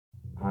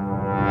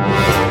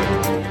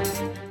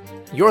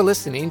You're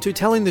listening to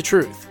Telling the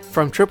Truth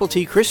from Triple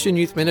T Christian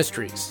Youth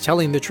Ministries,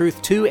 telling the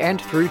truth to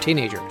and through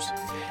teenagers.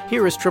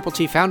 Here is Triple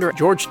T founder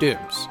George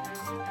Dooms.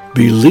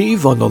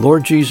 Believe on the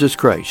Lord Jesus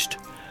Christ.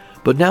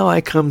 But now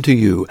I come to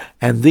you,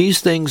 and these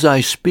things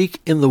I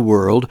speak in the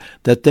world,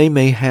 that they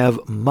may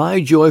have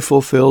my joy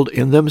fulfilled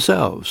in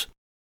themselves.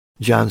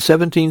 John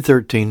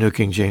 17:13, New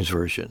King James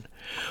Version.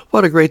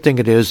 What a great thing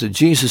it is that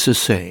Jesus is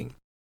saying,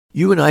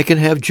 you and I can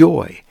have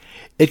joy.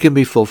 It can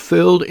be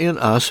fulfilled in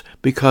us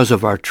because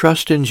of our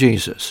trust in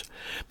Jesus,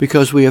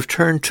 because we have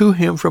turned to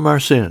Him from our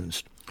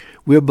sins.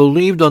 We have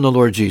believed on the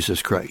Lord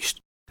Jesus Christ,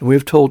 and we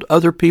have told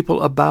other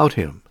people about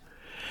Him.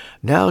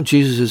 Now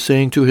Jesus is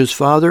saying to His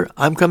Father,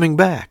 I'm coming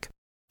back.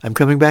 I'm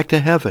coming back to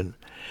heaven.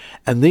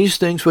 And these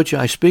things which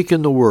I speak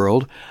in the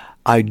world,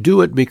 I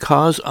do it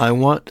because I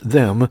want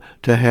them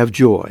to have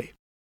joy.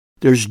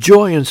 There's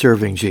joy in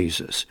serving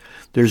Jesus.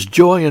 There's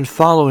joy in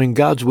following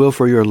God's will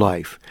for your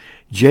life.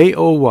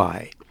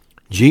 J-O-Y.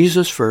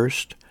 Jesus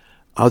first,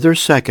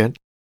 others second,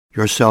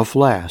 yourself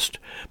last.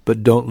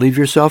 But don't leave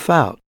yourself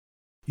out.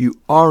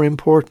 You are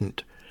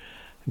important.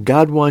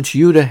 God wants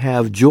you to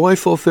have joy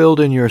fulfilled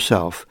in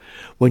yourself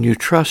when you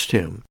trust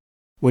Him,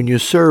 when you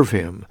serve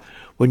Him,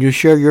 when you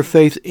share your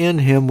faith in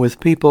Him with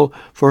people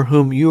for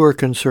whom you are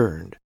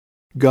concerned.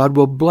 God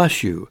will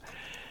bless you,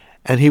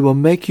 and He will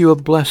make you a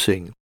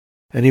blessing,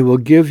 and He will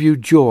give you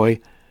joy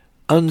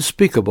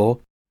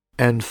unspeakable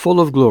and full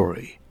of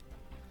glory.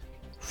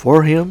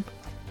 For Him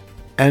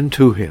and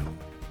to Him.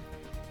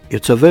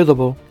 It's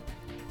available.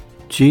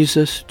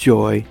 Jesus'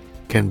 joy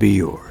can be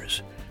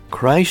yours.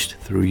 Christ,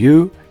 through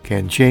you,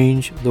 can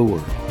change the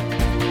world.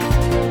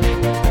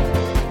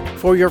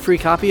 For your free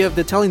copy of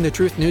the Telling the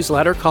Truth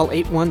newsletter, call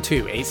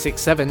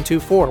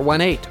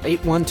 812-867-2418,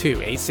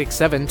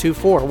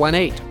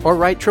 812-867-2418, or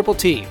write Triple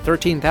T,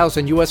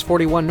 13,000 U.S.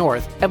 41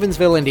 North,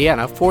 Evansville,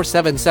 Indiana,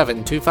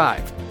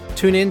 47725.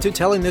 Tune in to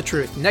Telling the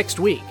Truth next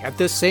week at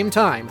this same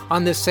time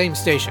on this same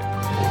station.